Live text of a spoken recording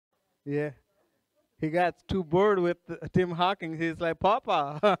Yeah. He got too bored with Tim Hawkins. He's like,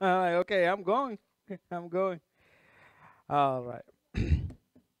 Papa. Okay, I'm going. I'm going. All right.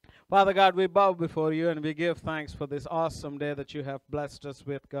 Father God, we bow before you and we give thanks for this awesome day that you have blessed us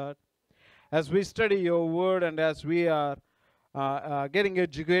with, God. As we study your word and as we are getting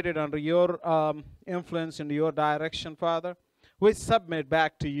educated under your influence and your direction, Father, we submit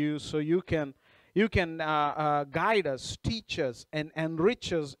back to you so you can guide us, teach us, and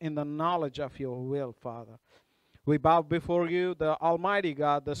enrich us in the knowledge of your will, Father. We bow before you, the Almighty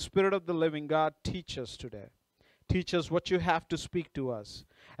God, the Spirit of the living God. Teach us today. Teach us what you have to speak to us.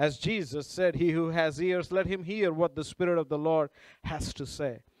 As Jesus said, he who has ears, let him hear what the Spirit of the Lord has to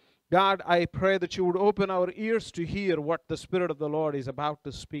say. God, I pray that you would open our ears to hear what the Spirit of the Lord is about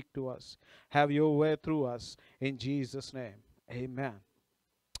to speak to us. Have your way through us. In Jesus' name, amen.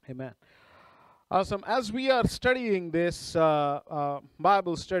 Amen. Awesome. As we are studying this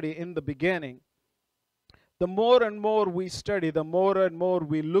Bible study in the beginning, the more and more we study, the more and more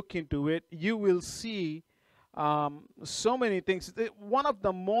we look into it, you will see so many things. One of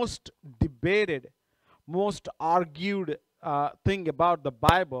the most debated, most argued thing about the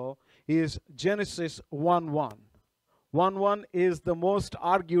Bible is Genesis 1:1. 1:1 is the most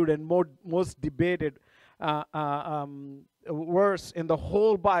argued and most debated verse in the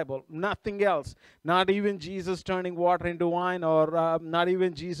whole Bible. Nothing else. Not even Jesus turning water into wine, or not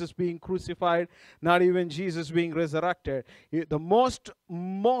even Jesus being crucified, not even Jesus being resurrected. The most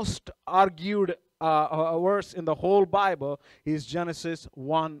argued verse in the whole Bible is Genesis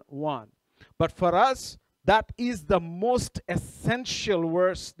 1:1. But for us, that is the most essential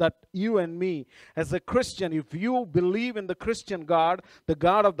verse that you and me, as a Christian, if you believe in the Christian God, the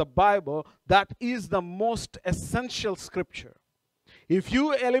God of the Bible, that is the most essential scripture. If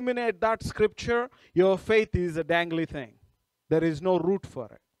you eliminate that scripture, your faith is a dangly thing. There is no root for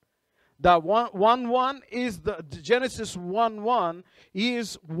it. The 1:1 is the Genesis 1:1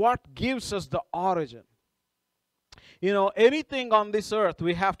 is what gives us the origin. You know, anything on this earth,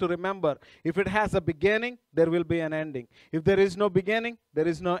 we have to remember, if it has a beginning, there will be an ending. If there is no beginning, there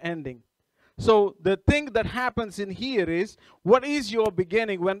is no ending. So the thing that happens in here is, what is your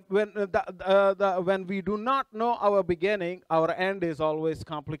beginning? When we do not know our beginning, our end is always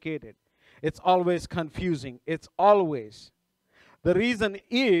complicated. It's always confusing. It's always. The reason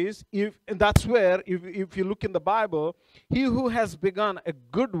is, if you look in the Bible, he who has begun a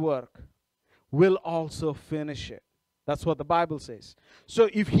good work will also finish it. That's what the Bible says. So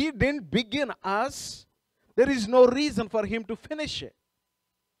if he didn't begin us, there is no reason for him to finish it.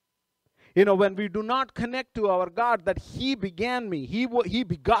 You know, when we do not connect to our God, that he began me, he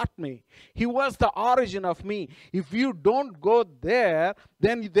begot me, he was the origin of me. If you don't go there,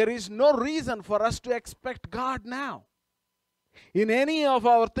 then there is no reason for us to expect God now. In any of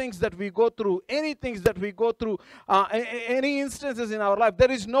our things that we go through, any things that we go through, any instances in our life,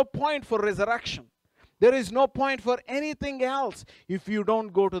 there is no point for resurrection. There is no point for anything else if you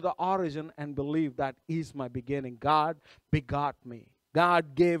don't go to the origin and believe that is my beginning. God begot me.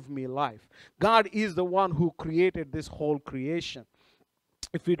 God gave me life. God is the one who created this whole creation.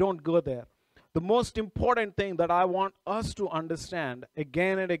 If we don't go there, the most important thing that I want us to understand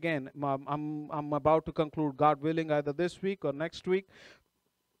again and again, I'm about to conclude, God willing, either this week or next week,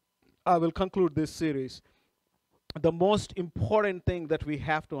 I will conclude this series. The most important thing that we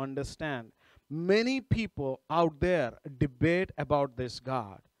have to understand, many people out there debate about this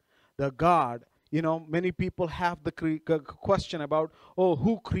God. The God, you know, many people have the question about, oh,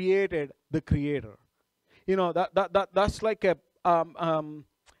 who created the creator? You know, that's like a,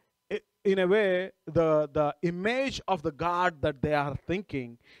 in a way, the image of the God that they are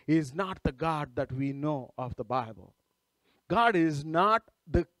thinking is not the God that we know of the Bible. God is not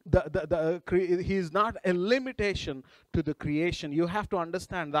he is not a limitation to the creation. You have to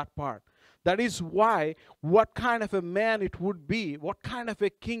understand that part. That is why, what kind of a man it would be, what kind of a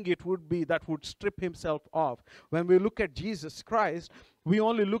king it would be that would strip himself off. When we look at Jesus Christ, we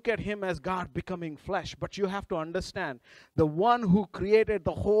only look at him as God becoming flesh. But you have to understand, the one who created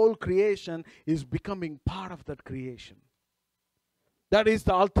the whole creation is becoming part of that creation. That is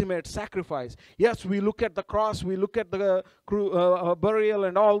the ultimate sacrifice. Yes, we look at the cross, we look at the burial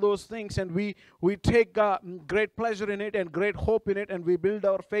and all those things, and we take great pleasure in it and great hope in it, and we build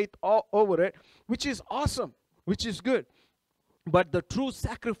our faith all over it, which is awesome, which is good. But the true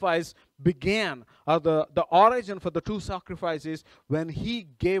sacrifice began, or the origin for the true sacrifice is when he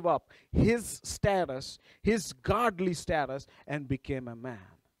gave up his status, his godly status, and became a man.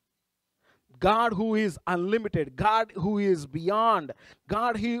 God who is unlimited, God who is beyond,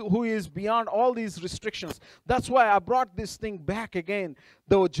 God who is beyond all these restrictions. That's why I brought this thing back again.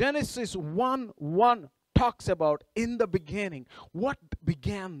 Though Genesis 1:1 talks about in the beginning, what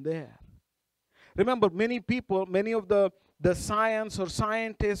began there? Remember, many people, many of the science or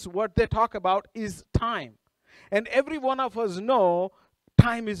scientists, what they talk about is time. And every one of us know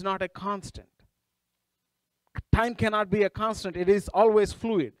time is not a constant. Time cannot be a constant. It is always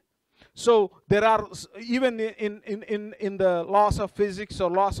fluid. So there are, even in the laws of physics or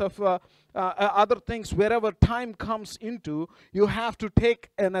laws of other things, wherever time comes into, you have to take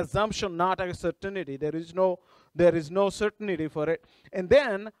an assumption, not a certainty. There is no certainty for it. And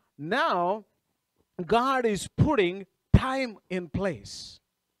then now God is putting time in place.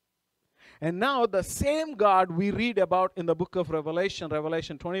 And now the same God we read about in the book of Revelation,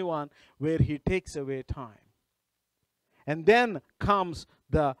 Revelation 21, where he takes away time. And then comes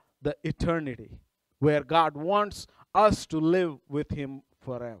the eternity, where God wants us to live with him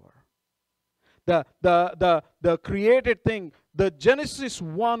forever. The created thing, the Genesis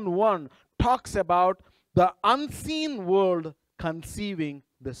 1:1 talks about the unseen world conceiving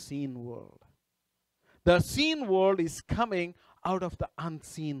the seen world. The seen world is coming out of the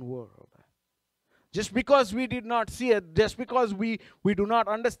unseen world. Just because we did not see it, just because we do not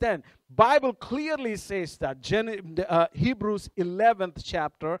understand, Bible clearly says that. Hebrews 11th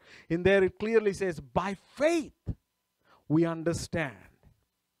chapter, in there it clearly says, by faith we understand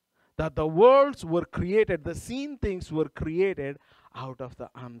that the worlds were created, the seen things were created out of the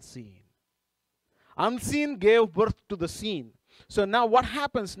unseen. Unseen gave birth to the seen. So now what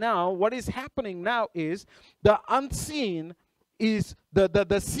happens now, what is happening now is the unseen is,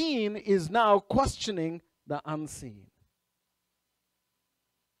 the seen is now questioning the unseen.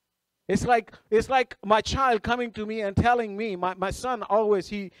 It's like my child coming to me and telling me, my son always,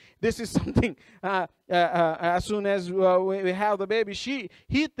 this is something, as soon as we have the baby,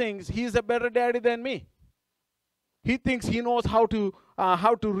 he thinks he's a better daddy than me. He thinks he knows how to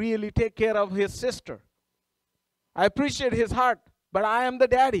really take care of his sister. I appreciate his heart, but I am the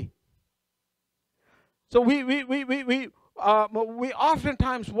daddy. So we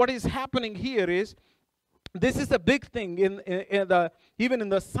oftentimes, what is happening here is, this is a big thing even in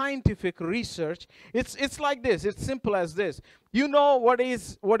the scientific research. It's like this. It's simple as this. You know what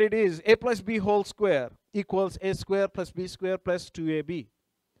it is. A plus B whole square equals A square plus B square plus 2AB.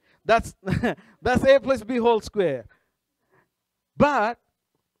 That's A plus B whole square. But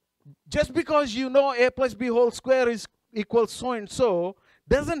just because you know A plus B whole square is equals so and so,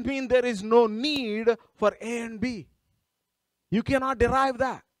 doesn't mean there is no need for A and B. You cannot derive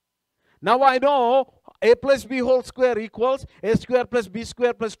that. Now I know A plus B whole square equals A square plus B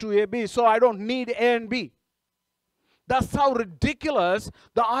square plus 2AB, so I don't need A and B. That's how ridiculous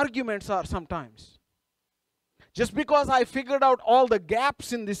the arguments are sometimes. Just because I figured out all the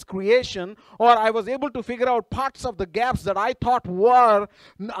gaps in this creation, or I was able to figure out parts of the gaps that I thought were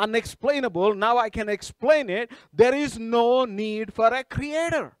unexplainable, now I can explain it. There is no need for a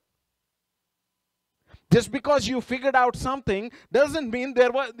creator. Just because you figured out something doesn't mean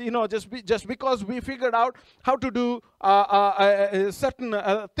there was, just because we figured out how to do certain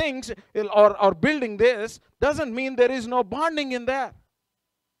things or building this, doesn't mean there is no bonding in there.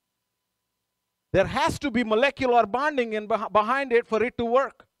 There has to be molecular bonding behind it for it to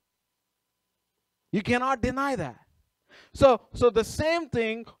work. You cannot deny that. So the same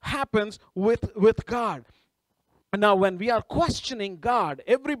thing happens with God. Now, when we are questioning God,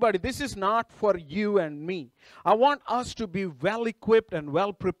 everybody, this is not for you and me. I want us to be well equipped and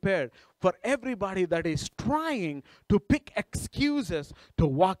well prepared for everybody that is trying to pick excuses to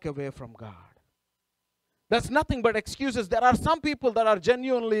walk away from God. That's nothing but excuses. There are some people that are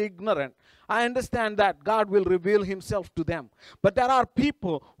genuinely ignorant. I understand that God will reveal himself to them. But there are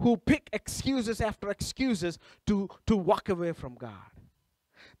people who pick excuses after excuses to walk away from God.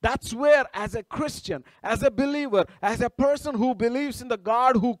 That's where, as a Christian, as a believer, as a person who believes in the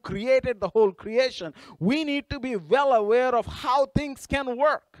God who created the whole creation, we need to be well aware of how things can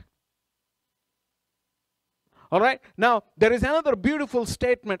work. All right. Now, there is another beautiful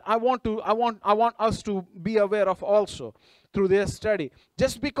statement I want us to be aware of also through this study.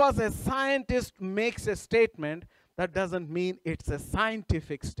 Just because a scientist makes a statement, that doesn't mean it's a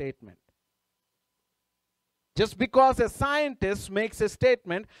scientific statement. Just because a scientist makes a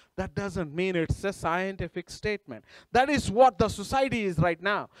statement, that doesn't mean it's a scientific statement. That is what the society is right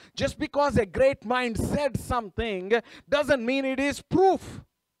now. Just because a great mind said something, doesn't mean it is proof.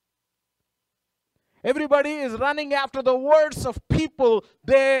 Everybody is running after the words of people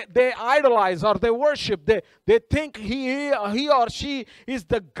they idolize or they worship. They think he or she is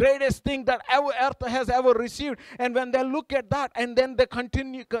the greatest thing that earth has ever received. And when they look at that and then they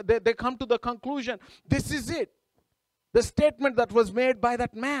continue, they come to the conclusion, this is it. The statement that was made by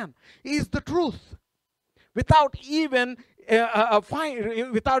that man is the truth, without even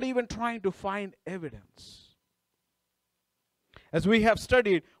trying to find evidence. As we have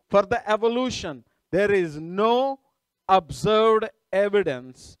studied, for the evolution, there is no observed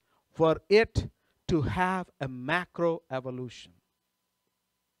evidence for it to have a macroevolution.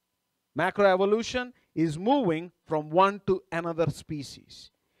 Macroevolution is moving from one to another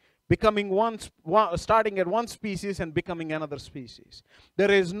species, starting at one species and becoming another species.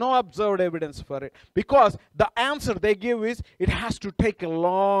 There is no observed evidence for it, because the answer they give is it has to take a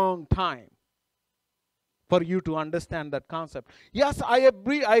long time for you to understand that concept. Yes, I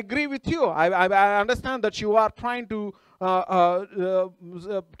agree with you. I understand that you are trying to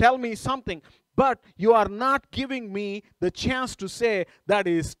tell me something, but you are not giving me the chance to say that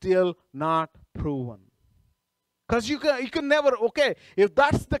is still not proven. Because you can never, okay, if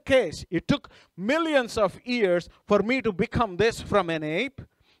that's the case, it took millions of years for me to become this from an ape.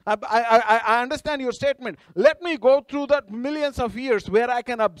 I understand your statement. Let me go through that millions of years where I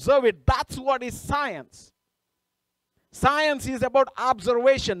can observe it. That's what is science. Science is about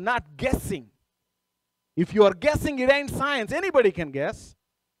observation, not guessing. If you are guessing, it ain't science. Anybody can guess.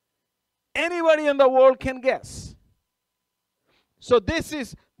 Anybody in the world can guess. So this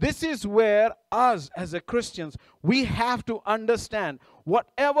is where us as a Christians, we have to understand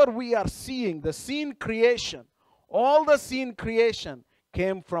whatever we are seeing, the seen creation, all the seen creation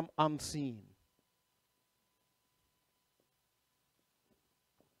came from unseen.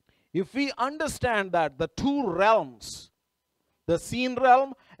 If we understand that the two realms, the seen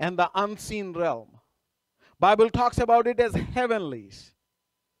realm and the unseen realm, Bible talks about it as heavenlies.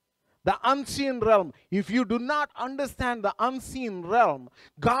 The unseen realm, if you do not understand the unseen realm,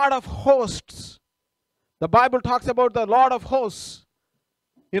 God of hosts, the Bible talks about the Lord of hosts.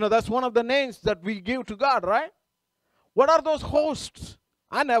 You know, that's one of the names that we give to God, right? What are those hosts?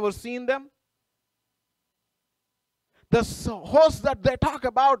 I never seen them. The hosts that they talk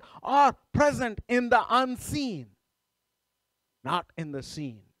about are present in the unseen, not in the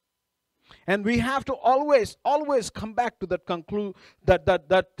seen. And we have to always come back to that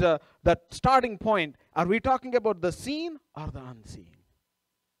starting point. Are we talking about the seen or the unseen?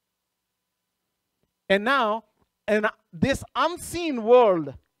 And now, this unseen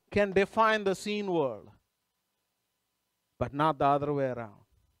world can define the seen world, but not the other way around.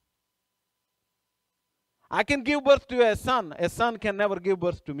 I can give birth to a son. A son can never give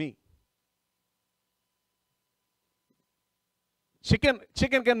birth to me. Chicken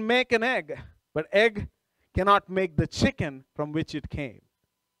can make an egg, but egg cannot make the chicken from which it came.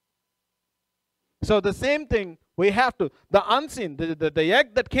 So the same thing, we have to, the unseen, the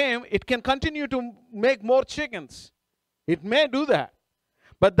egg that came, it can continue to make more chickens. It may do that,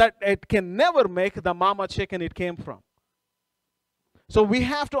 but that it can never make the mama chicken it came from. So we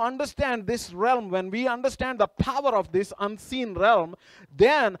have to understand this realm. When we understand the power of this unseen realm,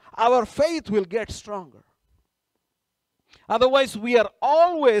 then our faith will get stronger. Otherwise, we are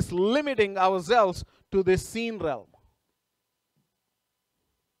always limiting ourselves to this seen realm.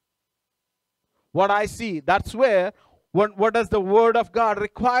 What I see, that's where, what does the Word of God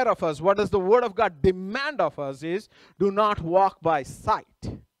require of us? What does the Word of God demand of us is, do not walk by sight,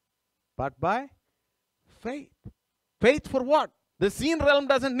 but by faith. Faith for what? The seen realm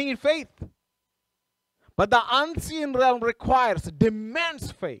doesn't need faith. But the unseen realm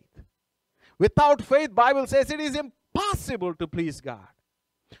demands faith. Without faith, Bible says it is impossible to please God.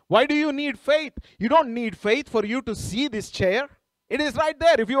 Why do you need faith? You don't need faith for you to see this chair. It is right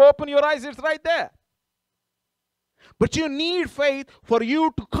there. If you open your eyes, it's right there. But you need faith for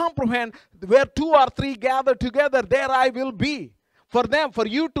you to comprehend where two or three gather together, there I will be. For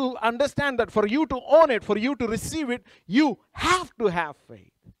you to understand that, for you to own it, for you to receive it, you have to have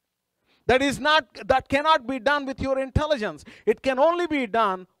faith. That cannot be done with your intelligence. It can only be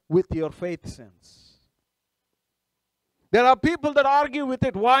done with your faith sense. There are people that argue with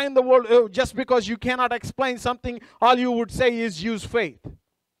it. Why in the world, just because you cannot explain something, all you would say is use faith.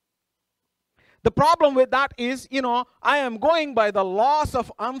 The problem with that is, I am going by the laws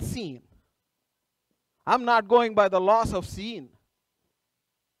of unseen. I'm not going by the laws of seen.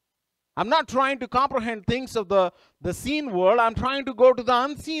 I'm not trying to comprehend things of the seen world. I'm trying to go to the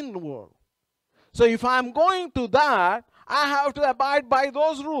unseen world. So if I'm going to that, I have to abide by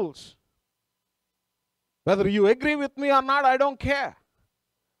those rules. Whether you agree with me or not, I don't care.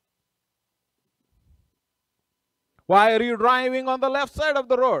 Why are you driving on the left side of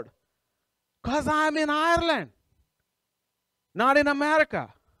the road? Because I'm in Ireland, not in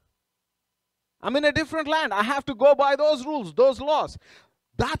America. I'm in a different land. I have to go by those rules, those laws.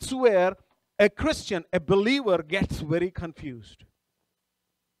 That's where a Christian, a believer, gets very confused.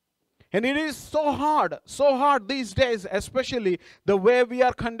 And it is so hard these days, especially the way we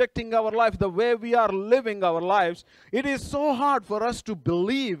are conducting our life, the way we are living our lives. It is so hard for us to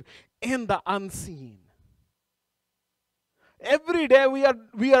believe in the unseen. Every day we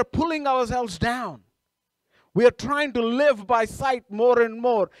are pulling ourselves down. We are trying to live by sight more and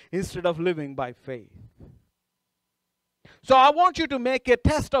more instead of living by faith. So I want you to make a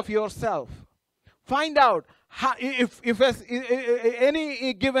test of yourself. Find out how, if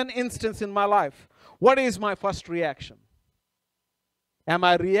any given instance in my life, what is my first reaction? Am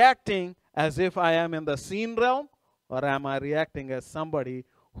I reacting as if I am in the seen realm, or am I reacting as somebody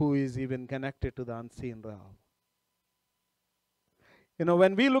who is even connected to the unseen realm? You know,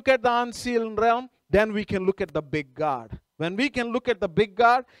 when we look at the unseen realm, then we can look at the big God. When we can look at the big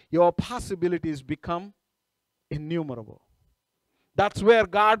God, your possibilities become innumerable. That's where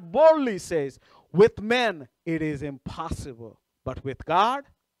God boldly says, with men it is impossible, but with God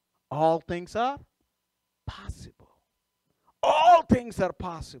all things are possible. All things are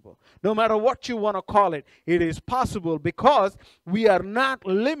possible. No matter what you want to call it, it is possible, because we are not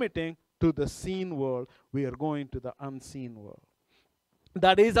limiting to the seen world. We are going to the unseen world.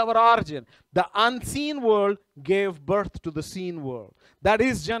 That is our origin. The unseen world gave birth to the seen world. That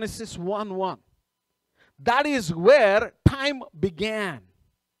is Genesis 1:1. That is where time began.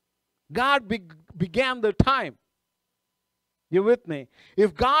 God began the time. You with me?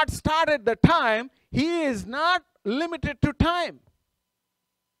 If God started the time, He is not limited to time.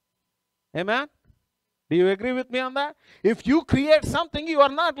 Amen? Do you agree with me on that? If you create something, you are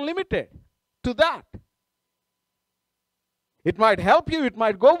not limited to that. It might help you, it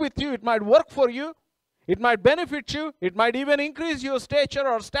might go with you, it might work for you, it might benefit you, it might even increase your stature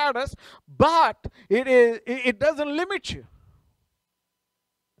or status, but it doesn't limit you.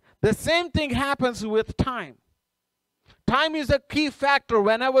 The same thing happens with time. Time is a key factor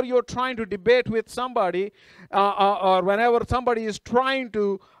whenever you're trying to debate with somebody, or whenever somebody is trying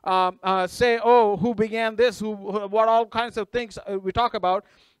to say, oh, who began this, what all kinds of things we talk about.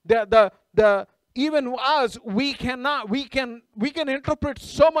 Even us, we can interpret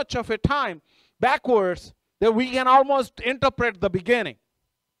so much of a time backwards that we can almost interpret the beginning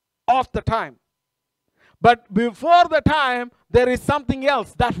of the time. But before the time, there is something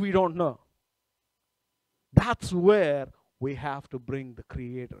else that we don't know. That's where we have to bring the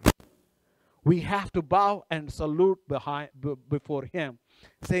Creator. We have to bow and salute before Him,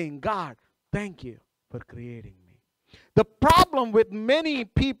 saying, God, thank you for creating me. The problem with many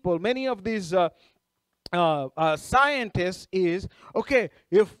people, many of these scientists is, okay,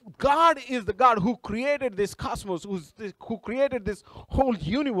 if God is the God who created this cosmos, who created this whole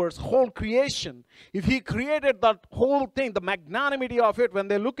universe, whole creation, if He created that whole thing, the magnanimity of it, when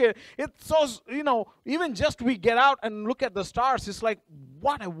they look at it, so, even just we get out and look at the stars, it's like,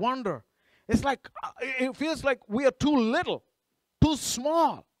 what a wonder. It's like, it feels like we are too little, too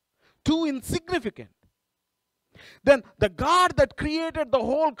small, too insignificant. Then the God that created the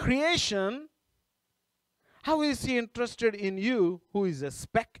whole creation, how is He interested in you, who is a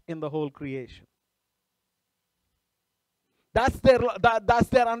speck in the whole creation? That's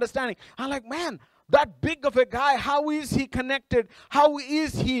their understanding. I'm like, man, that big of a guy, how is He connected? How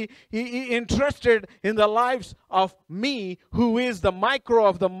is he interested in the lives of me, who is the micro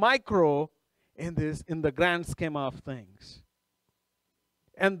of the micro in the grand scheme of things?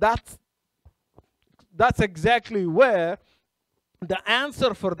 And that's exactly where the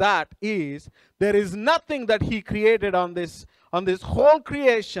answer for that is, there is nothing that He created on this whole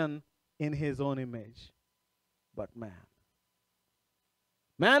creation in His own image, but man.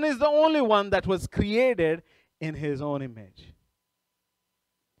 Man is the only one that was created in His own image.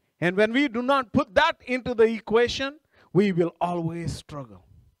 And when we do not put that into the equation, we will always struggle.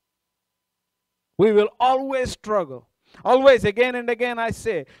 We will always struggle. Always, again and again I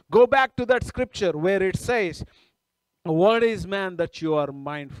say, go back to that scripture where it says, what is man that you are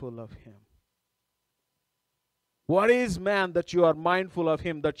mindful of him? What is man that you are mindful of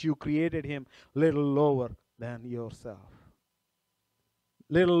him, that you created him little lower than yourself?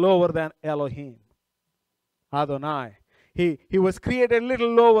 Little lower than Elohim, Adonai. He was created a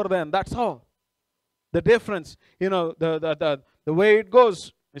little lower than, that's all. The difference, the way it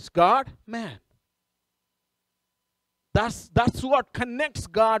goes, it's God, man. That's what connects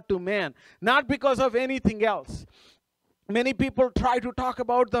God to man, not because of anything else. Many people try to talk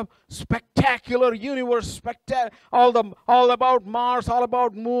about the spectacular universe, all about Mars, all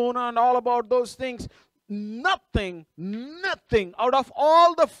about moon, and all about those things. Nothing out of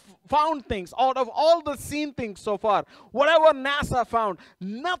all the found things, out of all the seen things so far, whatever NASA found,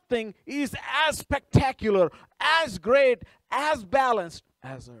 nothing is as spectacular, as great, as balanced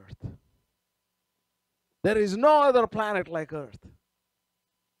as Earth. There is no other planet like Earth.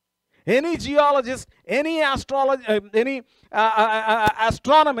 Any geologist, any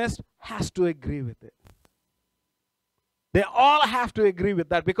astronomist has to agree with it. They all have to agree with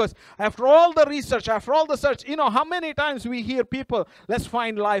that, because after all the research, after all the search, how many times we hear people, let's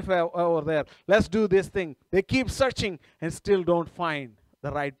find life over there, let's do this thing. They keep searching and still don't find the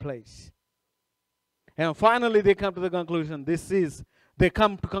right place. And finally they come to the conclusion, they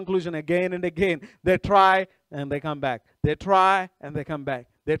come to conclusion again and again. They try and they come back. They try and they come back.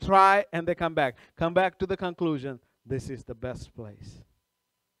 They try and they come back to the conclusion, this is the best place.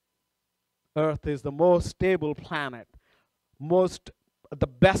 Earth is the most stable planet, the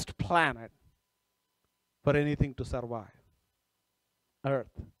best planet for anything to survive.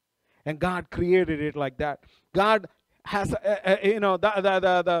 Earth. And God created it like that. God has,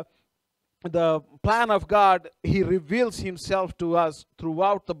 the plan of God, He reveals Himself to us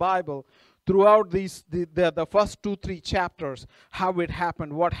throughout the Bible, throughout the first 2-3 chapters, how it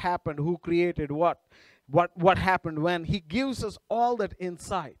happened, who created what happened when. He gives us all that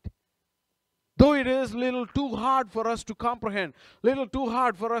insight. Though it is a little too hard for us to comprehend, little too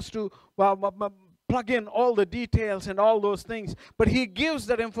hard for us to plug in all the details and all those things, but He gives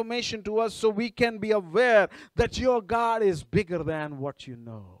that information to us so we can be aware that your God is bigger than what you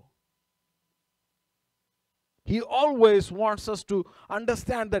know. He always wants us to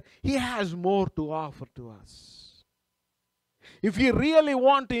understand that He has more to offer to us. If He really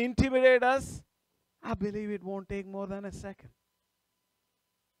wants to intimidate us, I believe it won't take more than a second.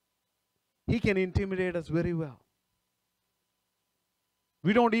 He can intimidate us very well.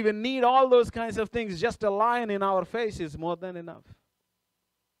 We don't even need all those kinds of things. Just a lion in our face is more than enough.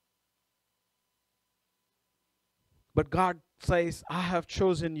 But God says, I have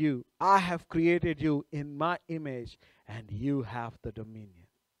chosen you. I have created you in my image, and you have the dominion.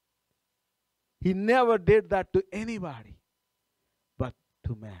 He never did that to anybody, but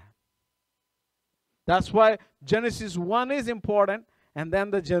to man. That's why Genesis 1 is important, and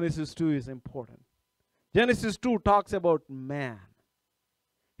then the Genesis 2 is important. Genesis 2 talks about man,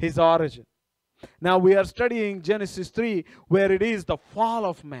 his origin. Now we are studying Genesis 3, where it is the fall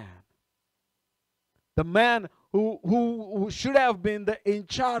of man. The man who should have been in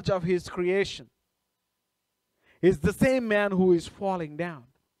charge of his creation is the same man who is falling down.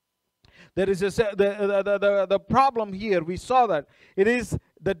 There is the problem here. We saw that it is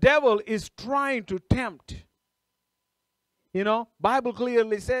the devil is trying to tempt. Bible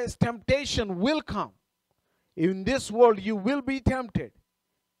clearly says temptation will come. In this world you will be tempted.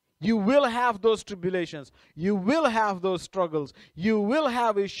 You will have those tribulations. You will have those struggles. You will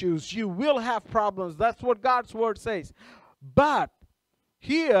have issues. You will have problems. That's what God's word says. But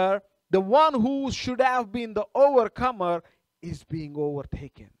here, the one who should have been the overcomer is being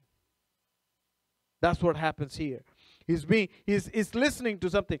overtaken. That's what happens here. He's listening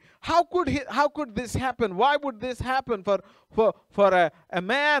to something. How could this happen? Why would this happen for a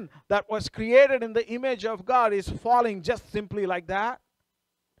man that was created in the image of God is falling just simply like that?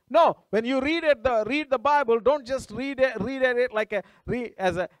 No, when you read the Bible, don't just read it like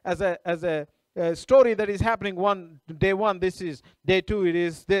as a story that is happening day one. This is day two. It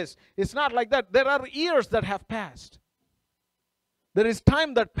is this. It's not like that. There are years that have passed. There is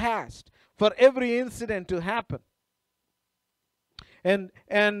time that passed for every incident to happen. And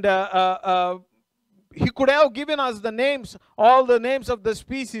He could have given us the names, all the names of the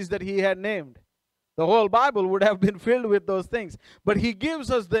species that He had named. The whole Bible would have been filled with those things. But He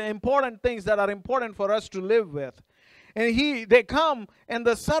gives us the important things that are important for us to live with. And they come and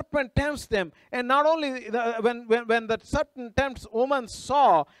the serpent tempts them. And not only when the serpent tempts woman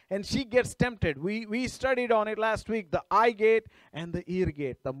saw and she gets tempted. We studied on it last week, the eye gate and the ear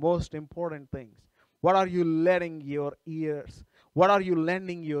gate, the most important things. What are you letting your ears? What are you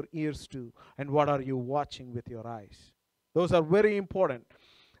lending your ears to? And what are you watching with your eyes? Those are very important.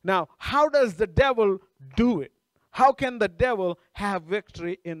 Now, how does the devil do it? How can the devil have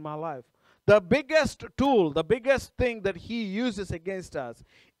victory in my life? The biggest tool, the biggest thing that he uses against us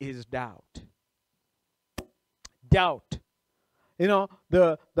is doubt. Doubt.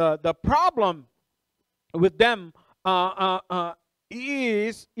 The problem with them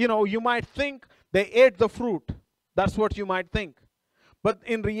is, you might think they ate the fruit. That's what you might think. But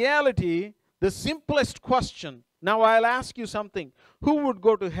in reality, the simplest question Now I'll ask you something. Who would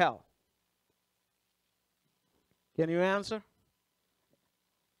go to hell? Can you answer?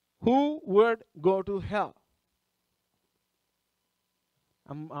 Who would go to hell?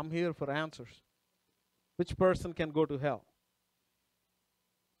 I'm here for answers. Which person can go to hell?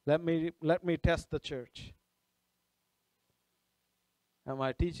 Let me test the church. Am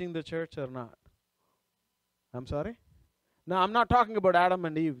I teaching the church or not? I'm sorry? No, I'm not talking about Adam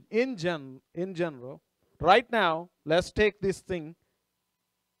and Eve. In general, right now, let's take this thing.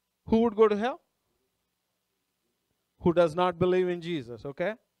 Who would go to hell? Who does not believe in Jesus,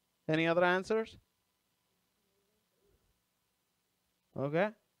 okay? Any other answers? Okay?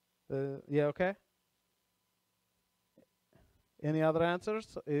 Yeah, okay? Any other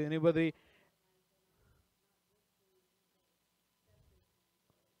answers? Anybody?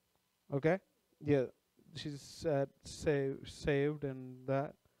 Okay? Yeah, she said saved and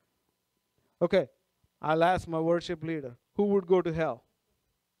that. Okay, I'll ask my worship leader. Who would go to hell?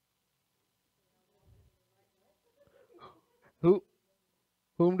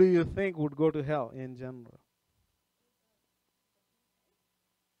 Whom do you think would go to hell in general?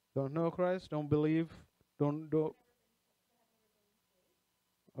 Don't know Christ? Don't believe? Don't do.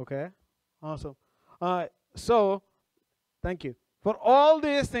 Okay, awesome. So, thank you. For all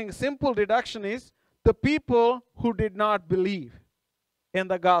these things, simple deduction is the people who did not believe in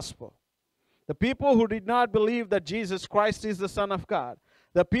the gospel. The people who did not believe that Jesus Christ is the Son of God.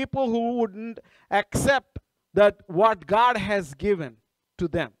 The people who wouldn't accept that what God has given to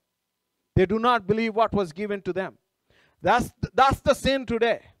them. They do not believe what was given to them. That's the sin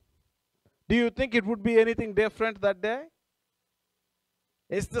today. Do you think it would be anything different that day?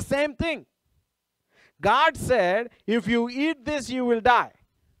 It's the same thing. God said, if you eat this, you will die.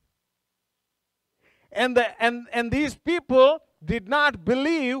 And these people did not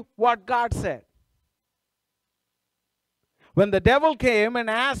believe what God said. When the devil came and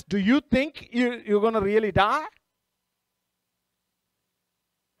asked, do you think you're going to really die?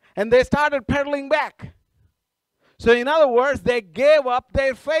 And they started pedaling back. So in other words, they gave up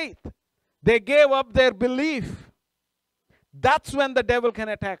their faith. They gave up their belief. That's when the devil can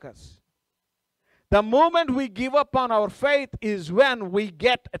attack us. The moment we give up on our faith is when we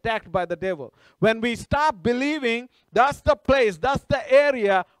get attacked by the devil. When we stop believing, that's the place, that's the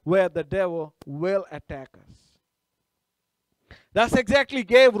area where the devil will attack us. That's exactly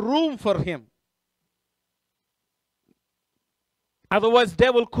gave room for him. Otherwise,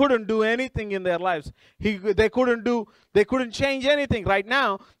 devil couldn't do anything in their lives. They couldn't change anything. Right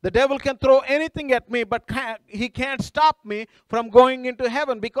now, the devil can throw anything at me, but he can't stop me from going into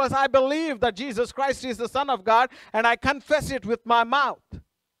heaven because I believe that Jesus Christ is the Son of God and I confess it with my mouth.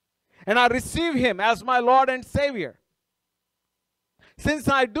 And I receive him as my Lord and Savior. Since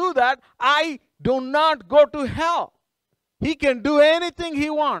I do that, I do not go to hell. He can do anything he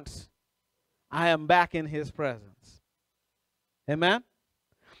wants. I am back in his presence. Amen.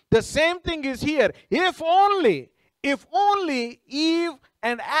 The same thing is here. If only Eve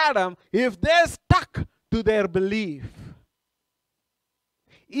and Adam, if they're stuck to their belief.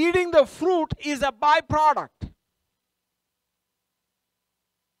 Eating the fruit is a byproduct.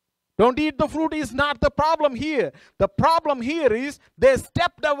 Don't eat the fruit is not the problem here. The problem here is they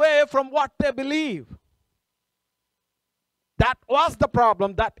stepped away from what they believe. That was the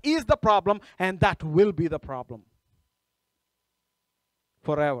problem, that is the problem, and that will be the problem.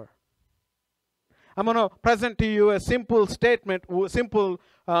 Forever. I'm going to present to you a simple statement, simple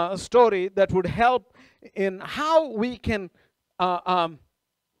story that would help in how we can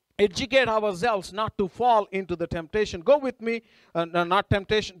educate ourselves not to fall into the temptation. Go with me, not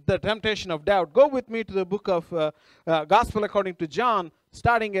temptation, the temptation of doubt. Go with me to the book of Gospel according to John,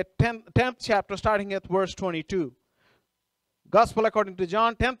 starting at 10th chapter, starting at verse 22. Gospel according to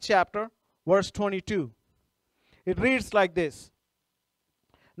John, 10th chapter, verse 22. It reads like this.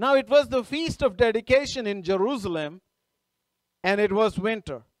 Now it was the feast of dedication in Jerusalem, and it was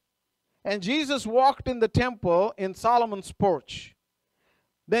winter. And Jesus walked in the temple in Solomon's porch.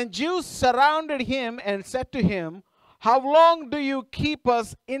 Then Jews surrounded him and said to him, how long do you keep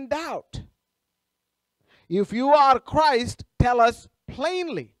us in doubt? If you are Christ, tell us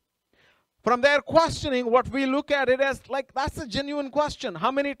plainly. From their questioning, what we look at it as like, that's a genuine question.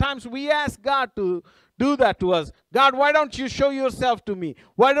 How many times we ask God to do that to us? God, why don't you show yourself to me?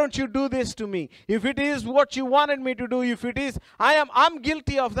 Why don't you do this to me? If it is what you wanted me to do, if it is, I'm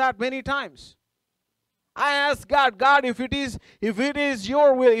guilty of that many times. I ask God, if it is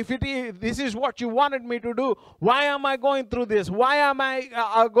your will, if it is, this is what you wanted me to do, why am I going through this? Why am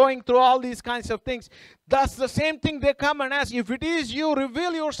I going through all these kinds of things? That's the same thing they come and ask. If it is you,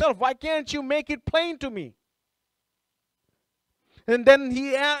 reveal yourself. Why can't you make it plain to me? And then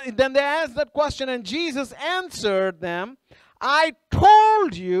then they asked that question, and Jesus answered them, I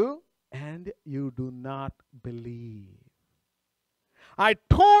told you, and you do not believe. I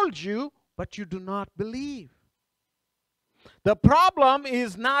told you, but you do not believe. The problem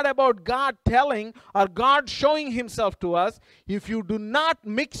is not about God telling or God showing himself to us. If you do not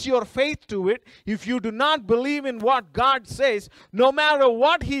mix your faith to it, if you do not believe in what God says, no matter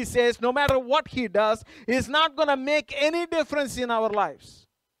what he says, no matter what he does, it's not going to make any difference in our lives.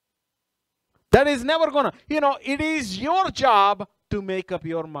 That is never going to, it is your job to make up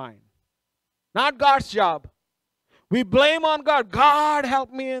your mind, not God's job. We blame on God. God, help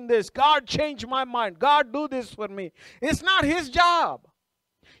me in this. God, change my mind. God, do this for me. It's not his job.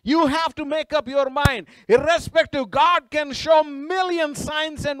 You have to make up your mind. Irrespective, God can show million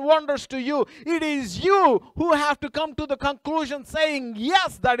signs and wonders to you. It is you who have to come to the conclusion saying,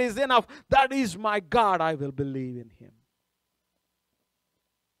 yes, that is enough. That is my God. I will believe in him.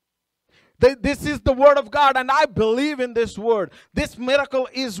 This is the word of God, and I believe in this word. This miracle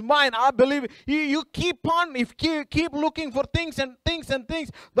is mine. I believe it. You keep on, if you keep looking for things and things and things,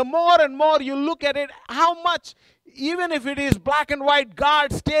 the more and more you look at it, how much, even if it is black and white,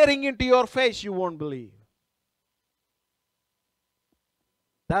 God staring into your face, you won't believe.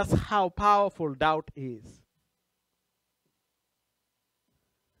 That's how powerful doubt is.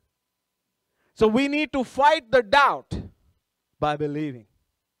 So we need to fight the doubt by believing.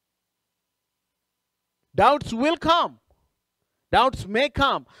 Doubts will come. Doubts may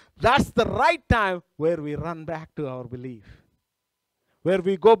come. That's the right time where we run back to our belief. Where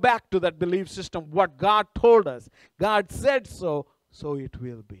we go back to that belief system, what God told us. God said so, so it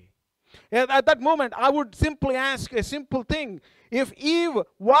will be. And at that moment, I would simply ask a simple thing. If Eve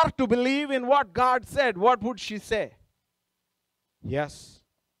were to believe in what God said, what would she say? Yes,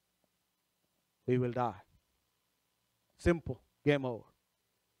 we will die. Simple. Game over.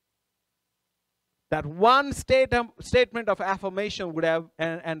 That one statement of affirmation would have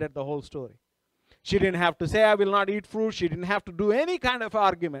ended the whole story. She didn't have to say, I will not eat fruit. She didn't have to do any kind of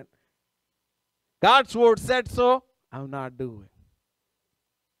argument. God's word said so, I will not do it.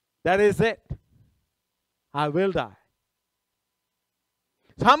 That is it. I will die.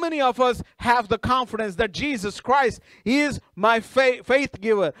 How many of us have the confidence that Jesus Christ is my faith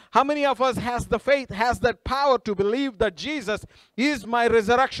giver? How many of us has the faith, has that power to believe that Jesus is my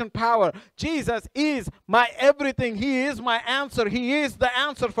resurrection power? Jesus is my everything. He is my answer. He is the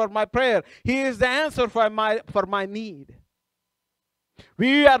answer for my prayer. He is the answer for my need.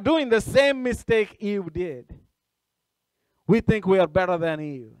 We are doing the same mistake Eve did. We think we are better than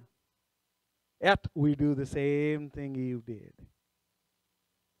Eve. Yet we do the same thing Eve did.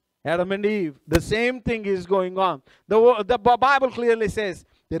 Adam and Eve, the same thing is going on. The Bible clearly says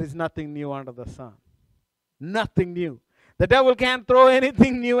there is nothing new under the sun. Nothing new. The devil can't throw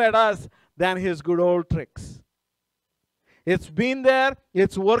anything new at us than his good old tricks. It's been there.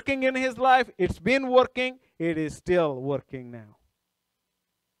 It's working in his life. It's been working. It is still working now.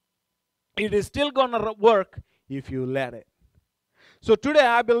 It is still going to work if you let it. So today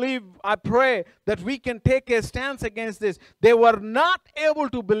I pray that we can take a stance against this. They were not able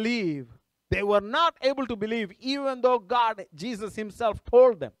to believe. They were not able to believe even though Jesus himself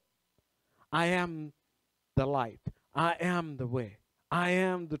told them, I am the light. I am the way. I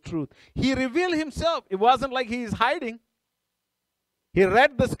am the truth. He revealed himself. It wasn't like he is hiding. He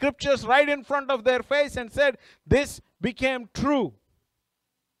read the scriptures right in front of their face and said, this became true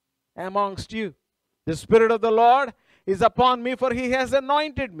amongst you. The Spirit of the Lord is upon me, for he has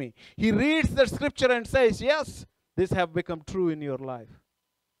anointed me. He reads the scripture and says, yes, this have become true in your life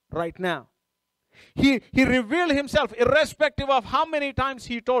right now. He revealed himself irrespective of how many times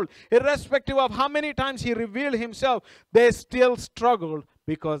he told, irrespective of how many times he revealed himself, they still struggled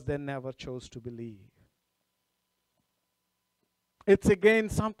because they never chose to believe. It's again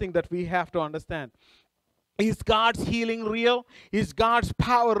something that we have to understand. Is God's healing real? Is God's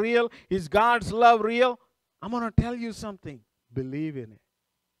power real? Is God's love real? I'm going to tell you something. Believe in it.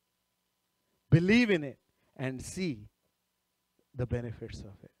 Believe in it and see the benefits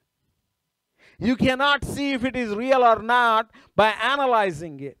of it. You cannot see if it is real or not by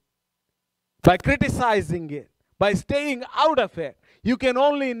analyzing it, by criticizing it, by staying out of it. You can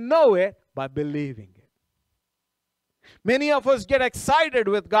only know it by believing it. Many of us get excited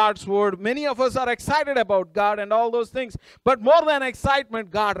with God's word. Many of us are excited about God and all those things. But more than excitement,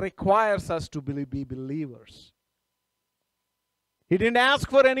 God requires us to be believers. He didn't ask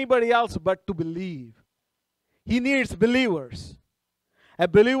for anybody else but to believe. He needs believers. A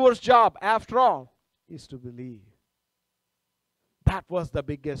believer's job, after all, is to believe. That was the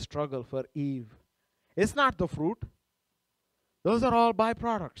biggest struggle for Eve. It's not the fruit. Those are all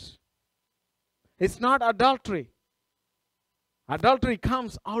byproducts. It's not adultery. Adultery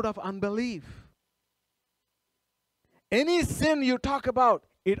comes out of unbelief. Any sin you talk about,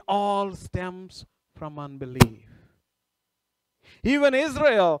 it all stems from unbelief. Even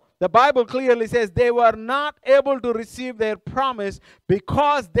Israel, the Bible clearly says they were not able to receive their promise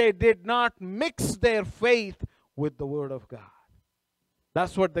because they did not mix their faith with the Word of God.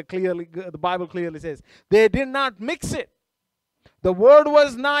 That's what the Bible clearly says. They did not mix it. The Word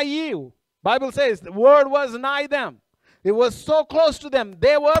was naive. Bible says the Word was nigh them. It was so close to them.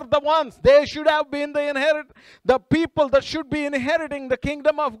 They were the ones. They should have been the people that should be inheriting the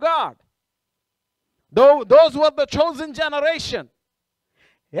kingdom of God. Those were the chosen generation.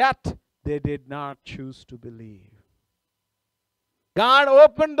 Yet they did not choose to believe. God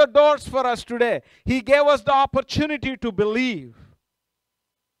opened the doors for us today. He gave us the opportunity to believe.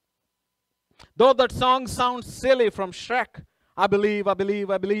 Though that song sounds silly from Shrek, I believe, I believe,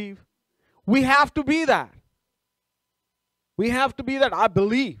 I believe. We have to be that. We have to be that. I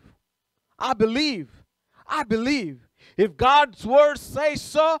believe. I believe. I believe. If God's word says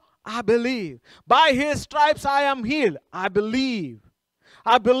so, I believe. By His stripes I am healed. I believe.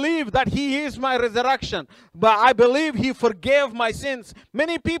 I believe that He is my resurrection. But I believe He forgave my sins.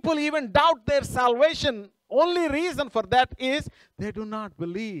 Many people even doubt their salvation. Only reason for that is they do not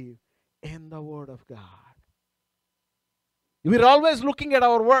believe in the Word of God. We're always looking at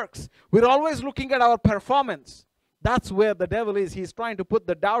our works. We're always looking at our performance. That's where the devil is. He's trying to put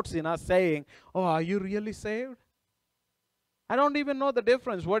the doubts in us, saying, oh, are you really saved? I don't even know the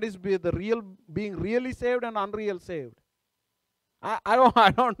difference. What is being really saved and unreal saved?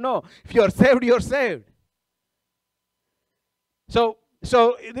 I don't know. If you're saved, you're saved. So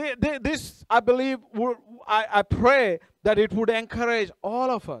this, I believe, I pray that it would encourage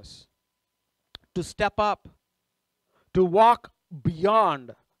all of us to step up, to walk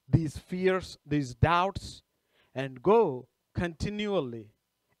beyond these fears, these doubts, and go continually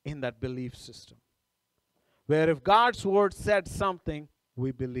in that belief system. Where if God's word said something,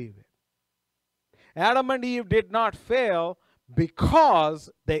 we believe it. Adam and Eve did not fail because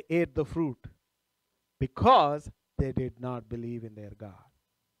they ate the fruit. Because they did not believe in their God.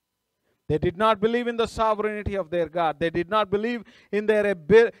 They did not believe in the sovereignty of their God. They did not believe in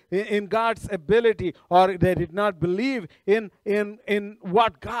in God's ability, or they did not believe in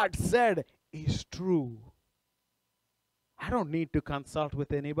what God said is true. I don't need to consult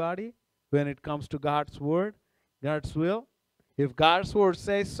with anybody when it comes to God's word, God's will. If God's word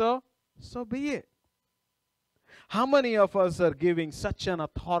says so, so be it. How many of us are giving such an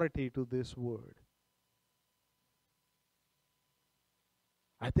authority to this word?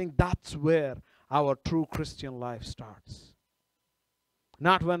 I think that's where our true Christian life starts.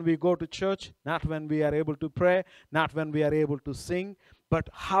 Not when we go to church, not when we are able to pray, not when we are able to sing, but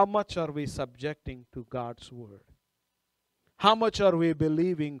how much are we subjecting to God's word? How much are we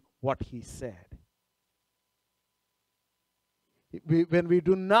believing what He said? When we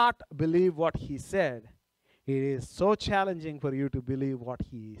do not believe what He said, it is so challenging for you to believe what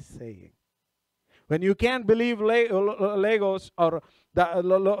He is saying. When you can't believe Legos or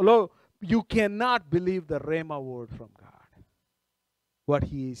you cannot believe the Rhema word from God. What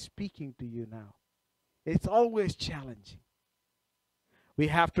He is speaking to you now. It's always challenging. We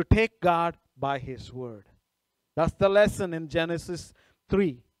have to take God by His word. That's the lesson in Genesis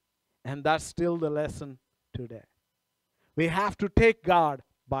 3. And that's still the lesson today. We have to take God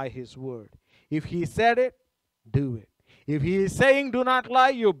by His word. If He said it, do it. If He is saying do not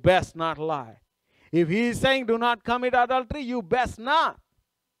lie, you best not lie. If He is saying do not commit adultery, you best not.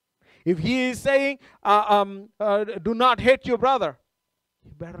 If He is saying do not hate your brother,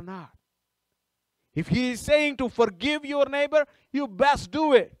 you better not. If He is saying to forgive your neighbor, you best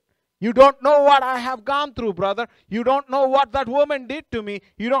do it. You don't know what I have gone through, brother. You don't know what that woman did to me.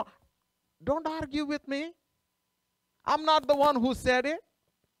 Don't argue with me. I'm not the one who said it.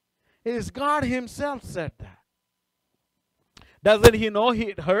 It is God Himself said that. Doesn't He know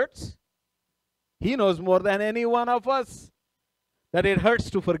it hurts? He knows more than any one of us that it hurts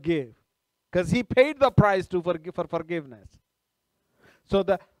to forgive. Because He paid the price for forgiveness. So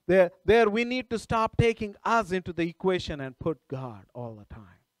there we need to stop taking us into the equation and put God all the time.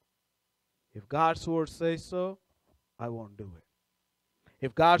 If God's word says so, I won't do it.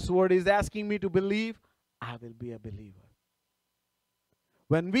 If God's word is asking me to believe, I will be a believer.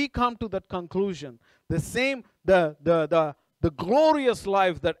 When we come to that conclusion, the glorious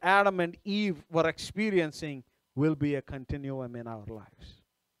life that Adam and Eve were experiencing will be a continuum in our lives.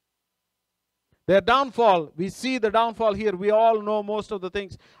 Their downfall, we see the downfall here. We all know most of the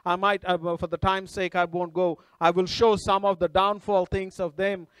things. I might, for the time's sake, I won't go. I will show some of the downfall things of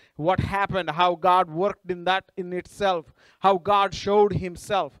them, what happened, how God worked in that in itself, how God showed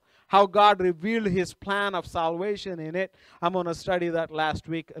himself, how God revealed his plan of salvation in it. I'm going to study that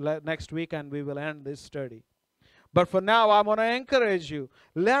next week, and we will end this study. But for now, I'm going to encourage you.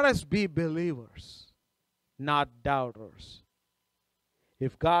 Let us be believers, not doubters.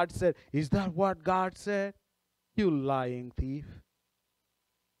 If God said, is that what God said? You lying thief.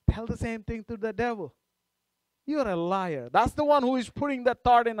 Tell the same thing to the devil. You're a liar. That's the one who is putting that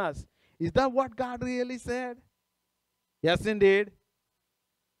thought in us. Is that what God really said? Yes, indeed.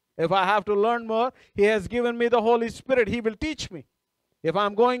 If I have to learn more, he has given me the Holy Spirit. He will teach me. If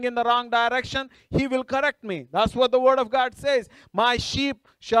I'm going in the wrong direction, he will correct me. That's what the Word of God says. My sheep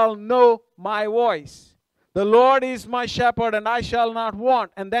shall know my voice. The Lord is my shepherd, and I shall not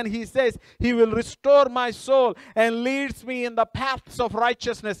want. And then he says, he will restore my soul and leads me in the paths of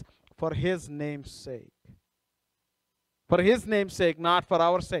righteousness for his name's sake. For his name's sake, not for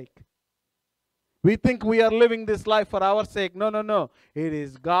our sake. We think we are living this life for our sake. No, no, no. It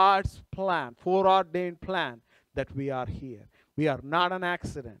is God's plan, foreordained plan, that we are here. We are not an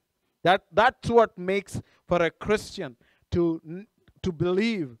accident. That's what makes for a Christian to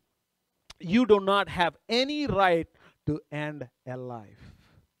believe you do not have any right to end a life.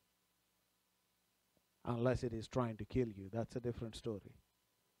 Unless it is trying to kill you. That's a different story.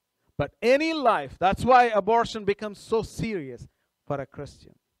 But any life, that's why abortion becomes so serious for a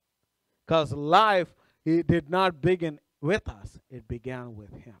Christian. Because life, it did not begin with us. It began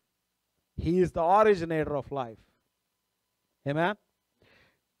with him. He is the originator of life. Amen?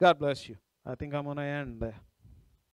 God bless you. I think I'm going to end there.